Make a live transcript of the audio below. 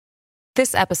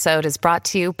This episode is brought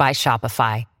to you by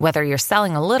Shopify. Whether you're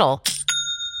selling a little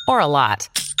or a lot,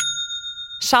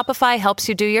 Shopify helps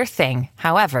you do your thing,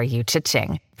 however you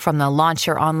cha-ching. From the launch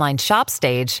your online shop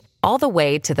stage, all the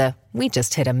way to the we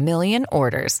just hit 1 million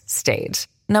orders stage.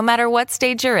 No matter what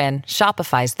stage you're in,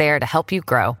 Shopify's there to help you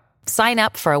grow. Sign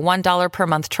up for a $1 per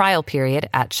month trial period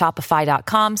at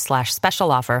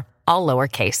shopify.com/special offer, all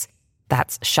lowercase.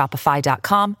 That's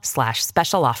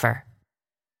shopify.com/special offer.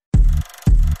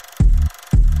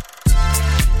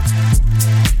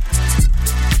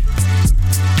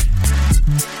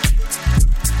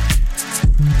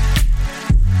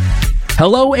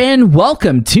 Hello and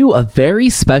welcome to a very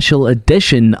special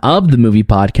edition of the Movie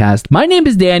Podcast. My name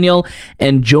is Daniel,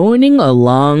 and joining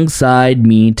alongside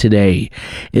me today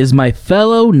is my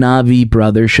fellow Navi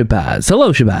brother, Shabazz.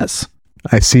 Hello, Shabazz.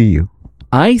 I see you.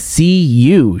 I see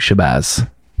you, Shabazz.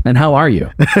 And how are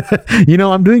you?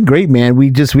 I'm doing great, man.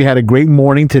 We had a great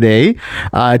morning today.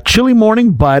 Chilly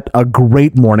morning, but a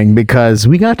great morning because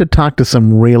we got to talk to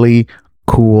some really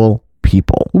cool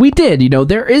people. We did.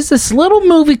 There is this little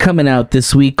movie coming out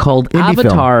this week called Indie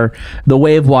Avatar, film. The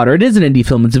Way of Water. It is an indie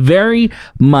film. It's very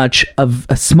much of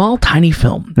a small, tiny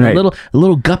film. Right. A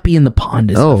little guppy in the pond,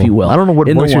 if you will. I don't know what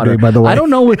voice you're doing, by the way. I don't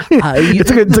know what...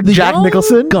 it's like Jack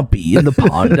Nicholson? Guppy in the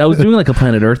pond. I was doing like a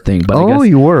Planet Earth thing, but I guess...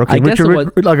 you were. Okay. I guess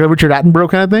like a Richard Attenborough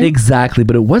kind of thing? Exactly,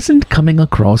 but it wasn't coming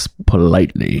across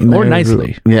politely or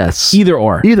nicely. Yes. Either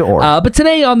or. But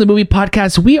today on the Movie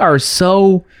Podcast, we are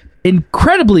so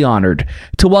incredibly honored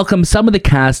to welcome some of the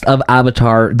cast of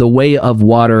Avatar, The Way of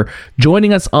Water.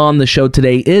 Joining us on the show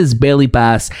today is Bailey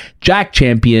Bass, Jack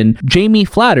Champion, Jamie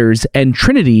Flatters, and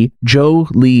Trinity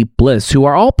Jolie Bliss, who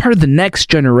are all part of the next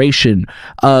generation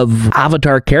of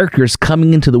Avatar characters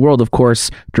coming into the world, of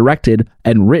course, directed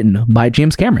and written by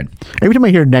James Cameron. Every time I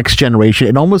hear next generation,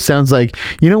 it almost sounds like,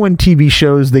 when TV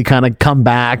shows, they kind of come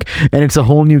back and it's a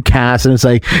whole new cast and it's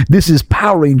like, this is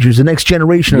Power Rangers, the next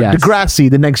generation, or Degrassi,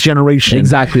 the next generation.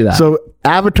 Exactly that. So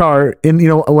Avatar, and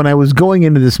when I was going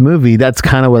into this movie, that's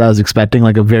kind of what I was expecting,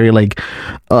 like a very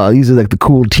these are like the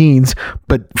cool teens.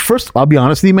 But first, I'll be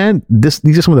honest with you, man,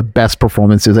 these are some of the best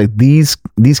performances. Like these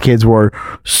kids were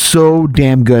so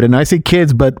damn good. And I say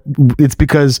kids, but it's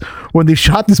because when they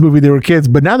shot this movie, they were kids,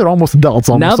 but now they're almost adults.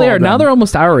 Now they're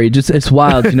almost our age. It's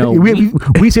wild,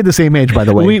 we stay the same age, by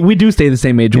the way. We do stay the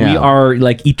same age. Yeah. We are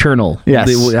like eternal.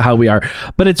 Yes. How we are.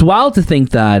 But it's wild to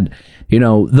think that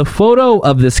the photo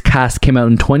of this cast came out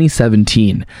in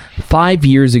 2017, 5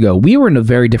 years ago. We were in a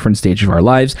very different stage of our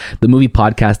lives. The Movie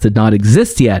Podcast did not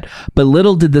exist yet, but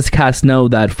little did this cast know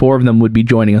that 4 of them would be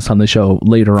joining us on the show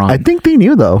later on. I think they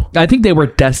knew, though. I think they were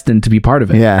destined to be part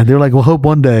of it. Yeah, they're like, well, hope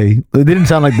one day. They didn't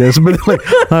sound like this, but like,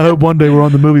 I hope one day we're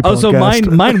on the Movie Podcast. Oh, so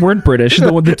mine weren't British.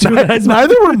 The two guys.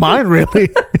 Neither were mine, really.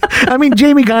 I mean,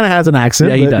 Jamie kind of has an accent.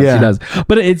 Yeah, he does.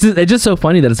 But it's just so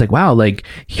funny that it's like, wow, like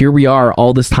here we are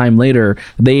all this time later.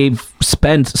 They've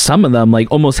spent, some of them,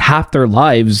 like almost half their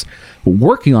lives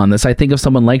working on this. I think of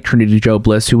someone like Trinity Joe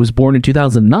Bliss, who was born in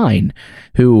 2009,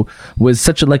 who was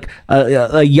such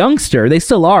a youngster. They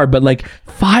still are, but like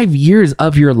 5 years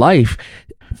of your life,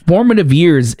 formative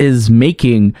years, is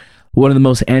making one of the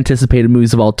most anticipated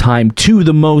movies of all time to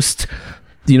the most,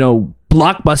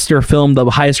 blockbuster film, the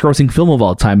highest grossing film of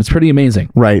all time. It's pretty amazing.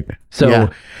 Right. So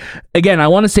again, I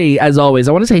want to say, as always,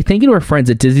 thank you to our friends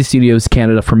at Disney Studios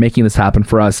Canada for making this happen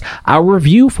for us. Our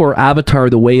review for Avatar,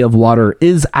 The Way of Water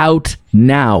is out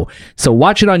now. So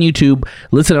watch it on YouTube,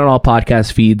 listen on all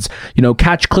podcast feeds,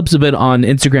 catch clips of it on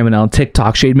Instagram and on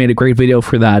TikTok. Shade made a great video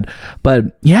for that.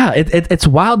 But yeah, it's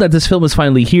wild that this film is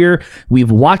finally here.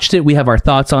 We've watched it. We have our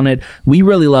thoughts on it. We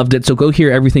really loved it. So go hear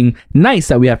everything nice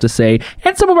that we have to say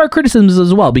and some of our criticisms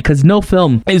as well, because no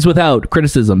film is without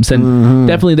criticisms. And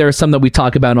definitely there are some that we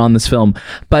talk about on this film.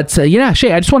 But Shay, I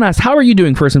just want to ask, how are you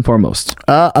doing first and foremost?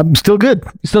 I'm still good.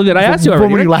 Still good. I asked you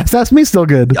already. When you last asked me, still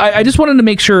good. I just wanted to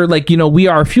make sure, we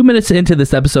are a few minutes into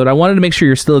this episode. I wanted to make sure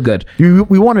you're still good.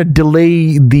 We want to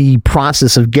delay the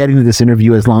process of getting to this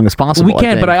interview as long as possible. We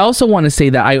can, but I also want to say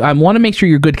that I want to make sure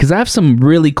you're good because I have some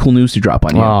really cool news to drop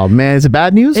on you. Oh, man. Is it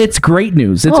bad news? It's great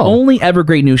news. It's only ever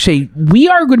great news. Shay, we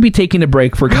are going to be taking a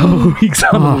break for a couple of weeks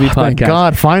on the Movie Podcast. Thank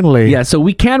God, finally. Yeah, so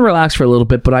we can relax for a little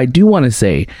bit, but I do want to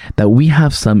say that we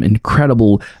have some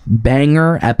incredible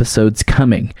banger episodes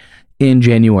coming in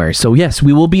January. So yes,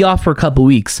 we will be off for a couple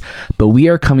weeks, but we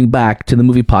are coming back to the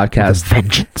Movie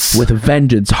Podcast with a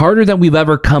vengeance, harder than we've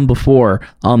ever come before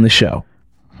on the show.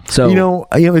 So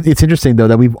it's interesting though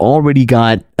that we've already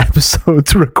got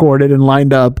episodes recorded and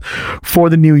lined up for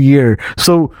the new year.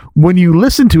 So when you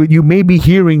listen to it, you may be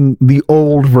hearing the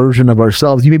old version of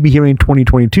ourselves. You may be hearing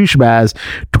 2022 Shabazz,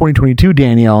 2022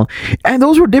 Danielle, and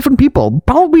those were different people.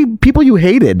 Probably people you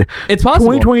hated. It's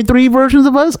possible. 2023 versions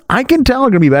of us, I can tell, are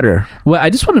going to be better. Well, I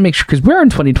just want to make sure, because we're in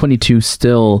 2022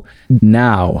 still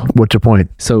now. What's your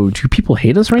point? So do people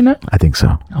hate us right now? I think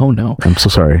so. Oh, no. I'm so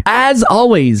sorry. As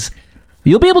always,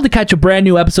 you'll be able to catch a brand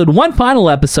new episode, one final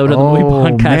episode of the movie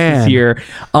podcast this year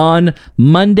on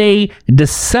Monday,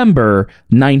 December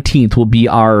 19th will be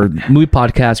our movie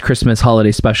podcast Christmas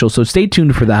holiday special. So stay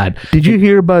tuned for that. Did you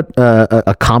hear about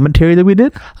a commentary that we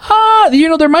did?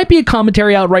 There might be a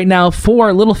commentary out right now for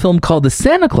a little film called The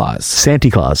Santa Claus.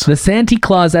 Santa Claus. The Santa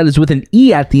Claus, that is with an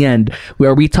E at the end,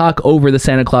 where we talk over the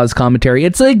Santa Claus commentary.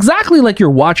 It's exactly like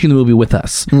you're watching the movie with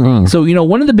us. Mm-hmm. So,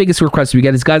 one of the biggest requests we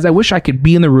get is, guys, I wish I could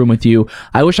be in the room with you.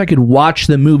 I wish I could watch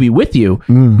the movie with you.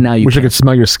 Now you wish I could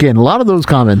smell your skin. A lot of those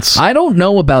comments. I don't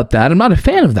know about that. I'm not a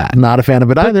fan of that. Not a fan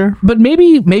of it either. But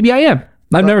maybe I am.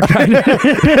 I've never tried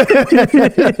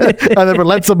it. I never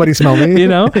let somebody smell me. We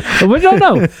don't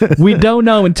know. We don't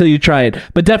know until you try it.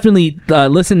 But definitely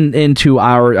listen into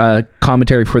our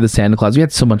commentary for the Santa Claus. We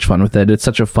had so much fun with it. It's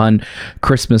such a fun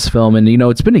Christmas film. And,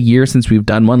 it's been a year since we've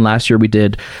done one. Last year we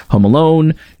did Home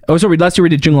Alone. Oh, sorry. Last year we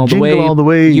did Jingle All the Way. All the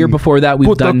Way. The year before that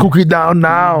we've done... Put the cookie down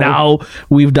now. Now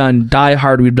we've done Die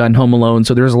Hard. We've done Home Alone.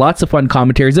 So there's lots of fun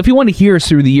commentaries. If you want to hear us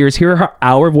through the years, hear how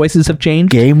our voices have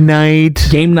changed. Game night.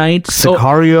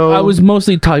 Sicario. I was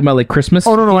mostly talking about like Christmas.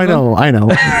 Oh, no, I know.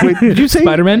 Wait, did you say...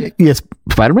 Spider-Man? Yes.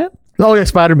 Spider-Man? Oh, yeah,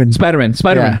 Spider-Man.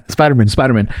 Yeah,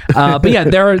 Spider-Man. But yeah,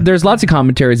 there's lots of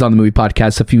commentaries on the movie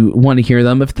podcast if you want to hear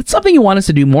them. If it's something you want us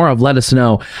to do more of, let us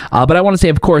know. But I want to say,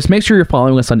 of course, make sure you're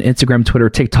following us on Instagram, Twitter,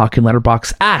 TikTok, and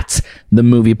Letterboxd at the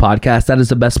movie podcast. That is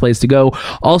the best place to go.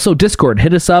 Also, Discord,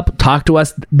 hit us up, talk to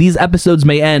us. These episodes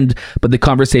may end, but the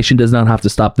conversation does not have to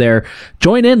stop there.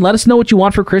 Join in, let us know what you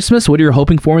want for Christmas, what you're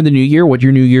hoping for in the new year, what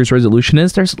your New Year's resolution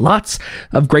is. There's lots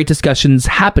of great discussions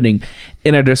happening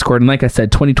in our Discord. And like I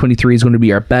said, 2023 is going to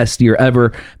be our best year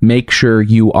ever. Make sure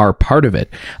you are part of it.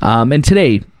 And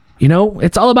today,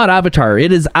 it's all about Avatar.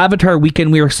 It is Avatar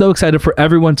weekend. We are so excited for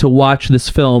everyone to watch this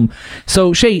film.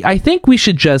 So Shay, I think we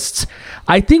should just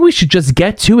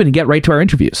get to it and get right to our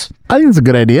interviews. I think it's a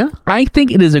good idea. I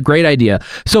think it is a great idea.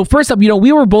 So first up,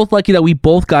 we were both lucky that we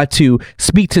both got to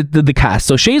speak to the cast.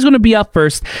 So Shay's going to be up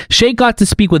first. Shay got to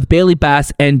speak with Bailey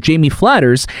Bass and Jamie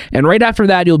Flatters. And right after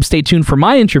that, you'll stay tuned for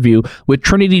my interview with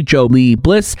Trinity, Jolie,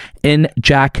 Bliss, and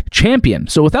Jack Champion.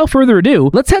 So without further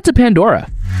ado, let's head to Pandora.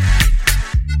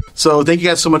 So thank you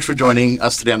guys so much for joining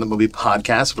us today on the movie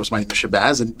podcast. Of course, my name is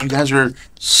Shabazz, and you guys are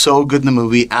so good in the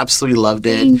movie. Absolutely loved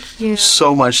it. Thank you.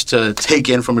 So much to take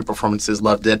in from your performances.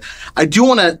 Loved it. I do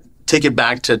want to take it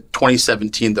back to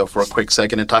 2017, though, for a quick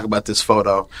second and talk about this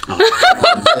photo.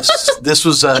 This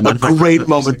was a great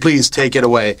moment. Please take it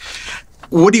away.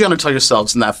 What are you going to tell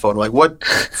yourselves in that photo? Like, what,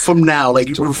 from now, like,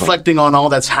 reflecting on all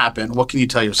that's happened, what can you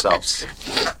tell yourselves?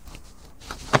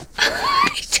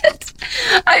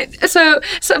 So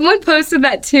someone posted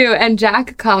that too, and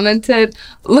Jack commented,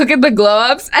 "Look at the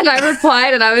glow-ups," and I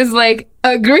replied, and I was like,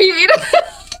 "Agreed."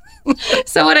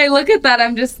 So when I look at that,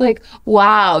 I'm just like,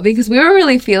 wow, because we were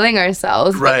really feeling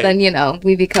ourselves, right. But then,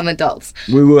 we become adults.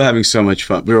 We were having so much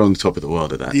fun. We were on the top of the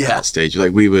world at that stage.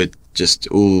 Like, we were just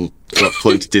all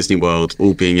flown to Disney World,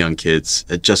 all being young kids,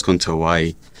 had just gone to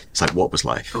Hawaii. It's like, what was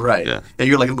life? Right. Yeah. And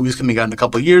you're like, the movie's coming out in a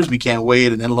couple of years. We can't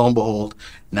wait. And then lo and behold,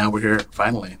 now we're here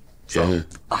finally. So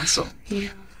awesome. Yeah.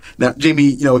 Now, Jamie,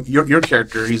 your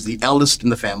character, he's the eldest in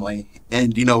the family.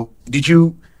 And,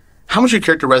 how much your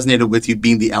character resonated with you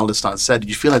being the eldest on set? Did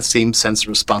you feel that same sense of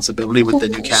responsibility with the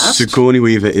new cast? Sigourney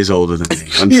Weaver is older than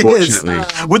me, unfortunately.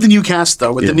 With the new cast,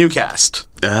 though, the new cast.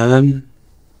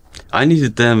 I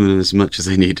needed them as much as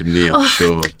they needed me, I'm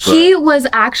sure. But he was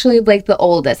actually like the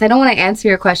oldest. I don't want to answer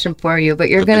your question for you, but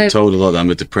you're going to... I've been told a lot that I'm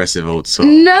a depressive old soul.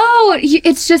 No,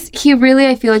 it's just, he really,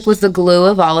 I feel like, was the glue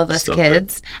of all of us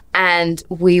kids. And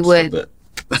we would...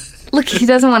 Look, he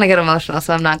doesn't want to get emotional,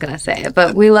 so I'm not going to say it.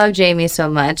 But we love Jamie so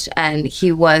much, and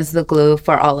he was the glue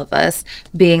for all of us,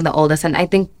 being the oldest. And I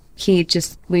think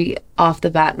we off the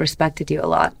bat respected you a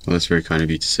lot. Well, that's very kind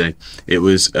of you to say. It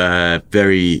was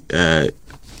very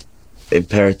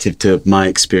imperative to my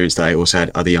experience that I also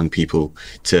had other young people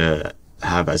to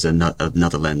have as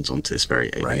another lens onto this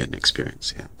very alien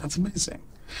experience. Yeah, that's amazing.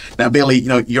 Now, Bailey,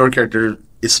 your character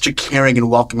is such a caring and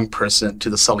welcoming person to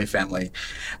the Sully family,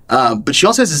 but she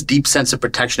also has this deep sense of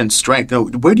protection and strength.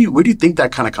 Where do you think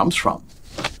that kind of comes from?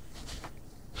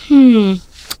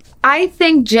 I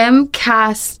think Jim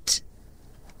cast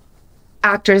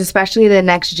actors, especially the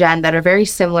next gen, that are very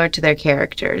similar to their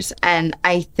characters. And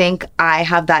I think I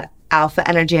have that alpha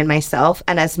energy in myself.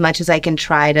 And as much as I can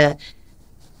try to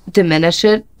diminish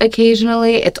it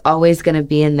occasionally, it's always going to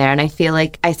be in there. And I feel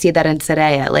like I see that in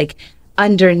Soraya. Like,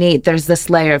 underneath, there's this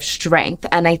layer of strength.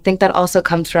 And I think that also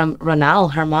comes from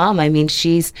Ronal, her mom. I mean,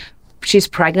 she's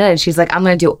pregnant and she's like, I'm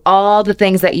going to do all the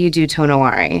things that you do,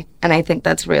 Tonowari. And I think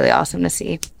that's really awesome to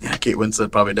see. Yeah, Kate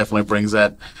Winslet probably definitely brings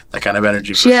that kind of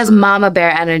energy. She has mama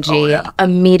bear energy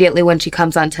immediately when she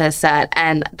comes onto a set.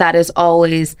 And that is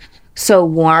always so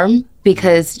warm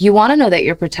because you want to know that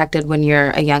you're protected when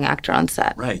you're a young actor on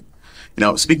set. Right. You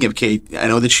know, speaking of Kate, I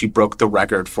know that she broke the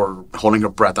record for holding her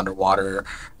breath underwater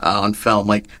on film.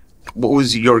 Like, what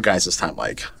was your guys' time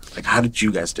like? Like, how did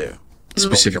you guys do?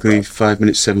 Specifically, 5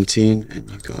 minutes 17, and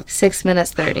you got 6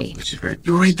 minutes 30. which is great.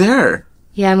 You were right there.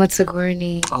 Yeah, I'm with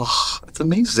Sigourney. Oh, that's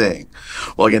amazing.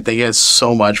 Well, again, thank you guys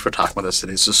so much for talking with us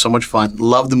today. It's just so much fun.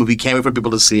 Love the movie. Can't wait for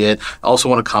people to see it. I also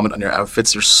want to comment on your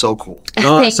outfits. They're so cool.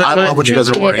 Oh, Thank I love what you guys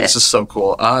are wearing. Appreciate it. It's just so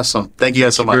cool. Awesome. Thank you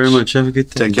guys so much. Very much. Have a good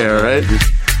day. Take care, all right?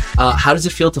 How does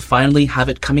it feel to finally have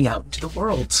it coming out into the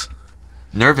world?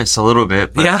 Nervous a little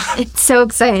bit, but Yeah. It's so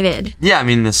excited. yeah, I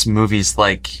mean, this movie's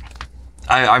like,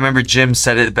 I remember Jim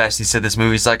said it best. He said this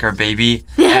movie's like our baby.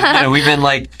 And, we've been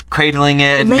like cradling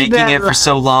it and making it for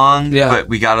so long, but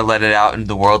we got to let it out into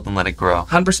the world and let it grow.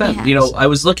 100%. Yeah. You know, I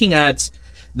was looking at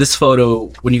this photo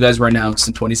when you guys were announced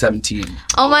in 2017,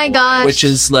 Oh my gosh. which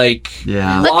is like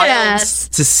Yeah. Look wild at us.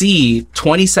 to see.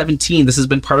 2017, this has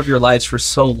been part of your lives for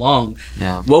so long.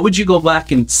 Yeah. What would you go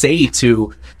back and say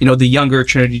to, you know, the younger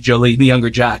Trinity Jolie, the younger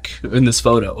Jack in this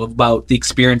photo about the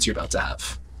experience you're about to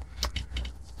have?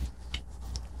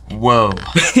 Whoa.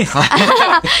 It's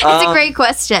a great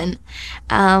question.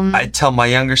 I'd tell my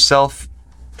younger self,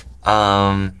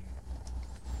 I'd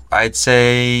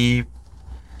say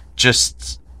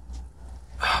just,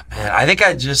 oh man, I think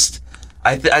I'd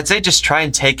say just try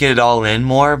and take it all in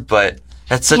more, but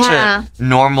that's such Yeah. a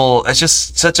normal, it's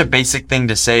just such a basic thing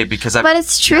to say because But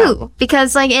it's true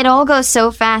because like it all goes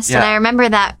so fast, and Yeah. I remember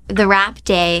that the rap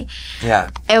day, yeah.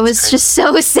 it was just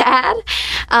so sad.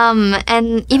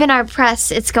 And even our press,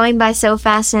 it's going by so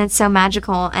fast and it's so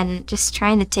magical, and just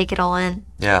trying to take it all in.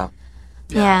 Yeah.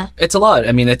 Yeah. It's a lot.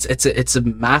 I mean, it's a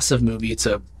massive movie. It's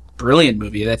a brilliant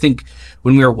movie. And I think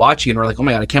when we were watching it, we're like, oh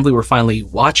my God, I can't believe we're finally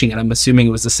watching it. I'm assuming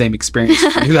it was the same experience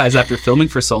for you guys after filming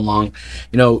for so long.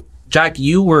 You know, Jack,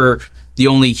 you were the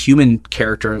only human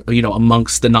character, you know,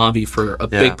 amongst the Na'vi for a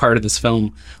big part of this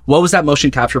film. What was that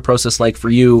motion capture process like for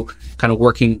you, kind of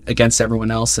working against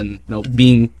everyone else and, you know,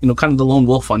 being, you know, kind of the lone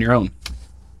wolf on your own?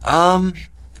 I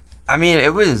mean,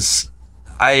 it was,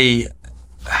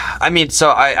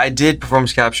 so I did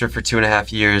performance capture for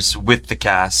 2.5 years with the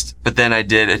cast, but then I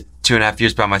did it 2.5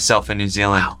 years by myself in New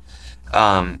Zealand.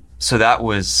 Wow. So that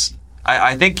was,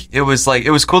 I think it was like,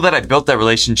 it was cool that I built that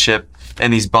relationship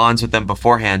and these bonds with them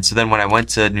beforehand. So then when I went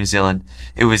to New Zealand,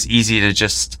 it was easy to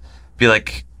just be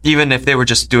like, even if they were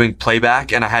just doing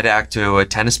playback and I had to act to a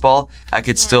tennis ball, I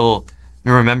could still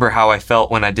remember how I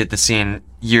felt when I did the scene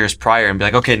years prior and be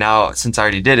like, okay, now since I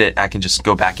already did it, I can just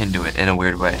go back into it in a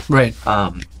weird way. Right.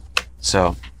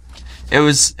 So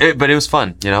but it was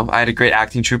fun, you know. I had a great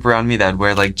acting troupe around me that would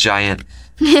wear like giant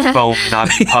foam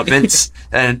Na'vi puppets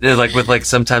and like with like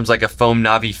sometimes like a foam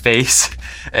Na'vi face,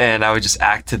 and I would just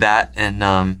act to that, and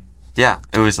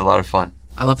it was a lot of fun.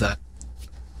 I love that.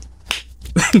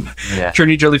 Yeah.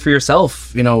 Trinity Jolie, for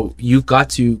yourself, you know, you got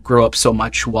to grow up so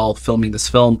much while filming this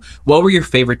film. What were your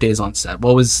favorite days on set?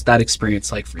 What was that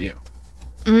experience like for you?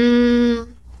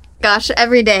 Gosh,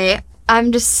 every day.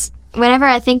 Whenever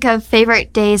I think of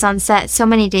favorite days on set, so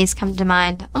many days come to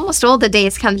mind. Almost all the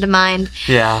days come to mind.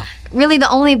 Yeah. Really, the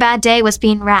only bad day was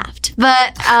being wrapped.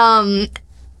 But,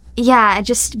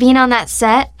 just being on that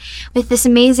set with this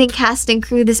amazing cast and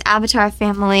crew, this Avatar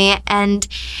family, and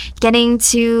getting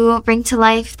to bring to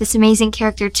life this amazing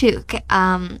character, too.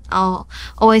 I'll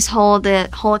always hold the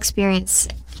whole experience,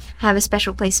 have a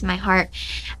special place in my heart.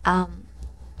 It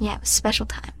was special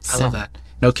times. I love that.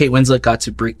 No, Kate Winslet got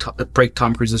to break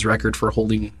Tom Cruise's record for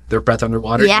holding their breath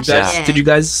underwater. Yeah, Did you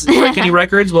guys break any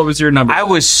records? What was your number? I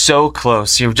was so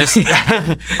close. You know, just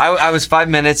I was 5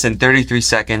 minutes and 33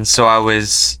 seconds. So I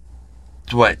was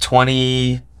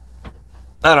 20. I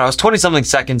don't know. I was 20 something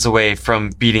seconds away from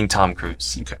beating Tom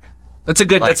Cruise. Okay, that's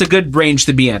a good range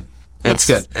to be in. That's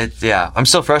good. I'm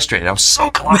so frustrated. I was so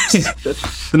close.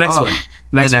 The next one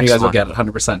you guys will get it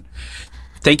 100%.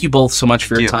 Thank you both so much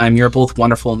for your time. You're both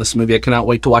wonderful in this movie. I cannot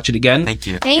wait to watch it again. Thank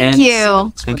you. Thank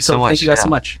you. Thank you so much. Thank you guys so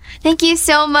much. Thank you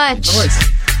so much.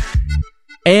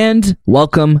 And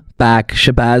welcome back,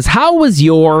 Shabazz. How was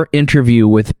your interview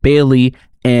with Bailey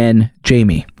and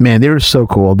Jamie. Man, they were so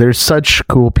cool. They're such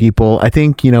cool people. I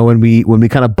think, when we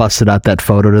kind of busted out that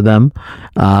photo to them,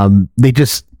 they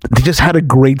just had a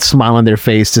great smile on their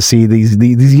face to see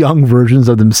these young versions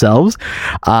of themselves.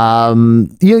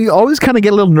 You always kind of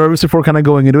get a little nervous before kind of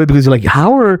going into it, because you're like,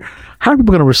 how are people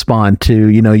going to respond to,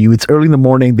 you? It's early in the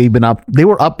morning. They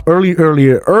were up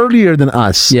earlier than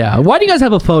us. Yeah. Why do you guys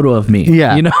have a photo of me?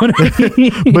 Yeah. You know what I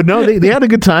mean? But no, they had a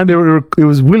good time. It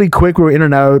was really quick. We were in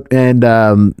and out, and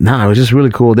it was just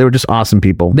really cool. They were just awesome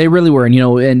people. They really were,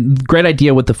 and great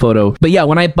idea with the photo. But yeah,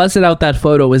 when I busted out that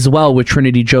photo as well with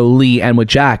Trinity, Jolie, and with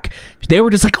Jack, they were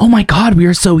just like, oh my God, we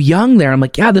are so young there. I'm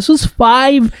like, yeah, this was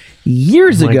 5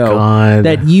 years ago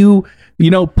that you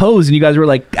posed, and you guys were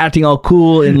like acting all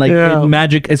cool in like in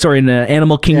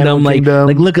Animal Kingdom. Like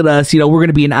look at us, we're going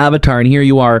to be an Avatar. And here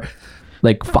you are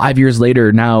like 5 years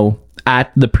later now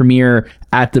at the premiere,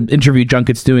 at the interview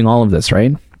junkets, doing all of this,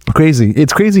 right? Crazy.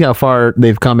 It's crazy how far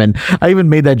they've come. And I even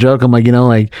made that joke. I'm like,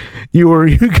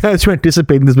 you guys were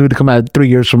anticipating this movie to come out 3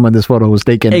 years from when this photo was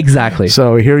taken. Exactly.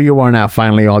 So here you are now,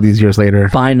 finally, all these years later.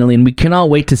 Finally. And we cannot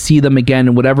wait to see them again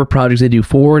in whatever projects they do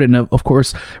forward. And of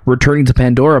course, returning to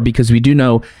Pandora, because we do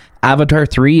know Avatar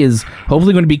 3 is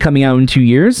hopefully going to be coming out in 2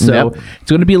 years. So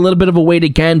It's going to be a little bit of a wait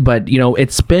again, but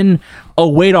it's been a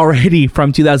wait already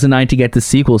from 2009 to get the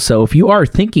sequel. So if you are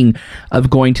thinking of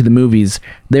going to the movies,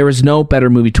 there is no better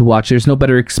movie to watch. There's no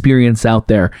better experience out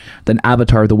there than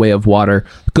Avatar: The Way of Water.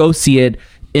 Go see it.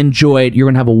 Enjoy it. You're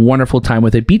going to have a wonderful time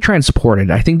with it. Be transported.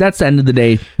 I think that's the end of the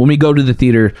day. When we go to the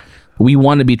theater, we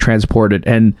want to be transported,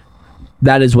 and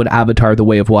that is what Avatar: The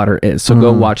Way of Water is. So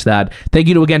go watch that. Thank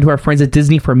you again to our friends at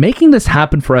Disney for making this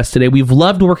happen for us today. We've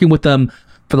loved working with them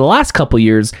for the last couple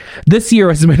years. This year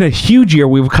has been a huge year.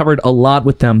 We've covered a lot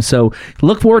with them. So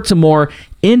look forward to more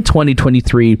in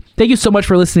 2023. Thank you so much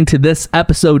for listening to this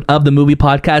episode of the Movie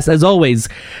Podcast. As always,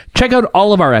 check out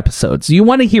all of our episodes. You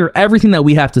want to hear everything that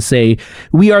we have to say.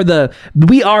 We are the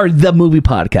Movie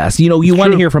Podcast. You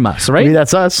want to hear from us, right? Maybe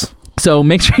that's us. So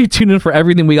make sure you tune in for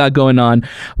everything we got going on.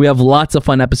 We have lots of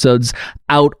fun episodes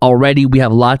out already. We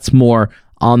have lots more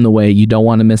on the way. You don't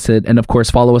want to miss it. And of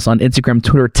course, follow us on Instagram,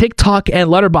 Twitter, TikTok, and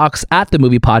Letterboxd at The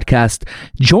Movie Podcast.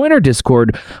 Join our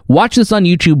Discord. Watch this on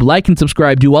YouTube. Like and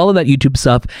subscribe. Do all of that YouTube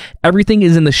stuff. Everything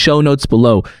is in the show notes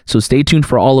below. So stay tuned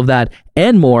for all of that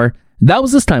and more. That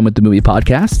was This Time with The Movie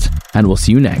Podcast, and we'll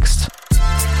see you next.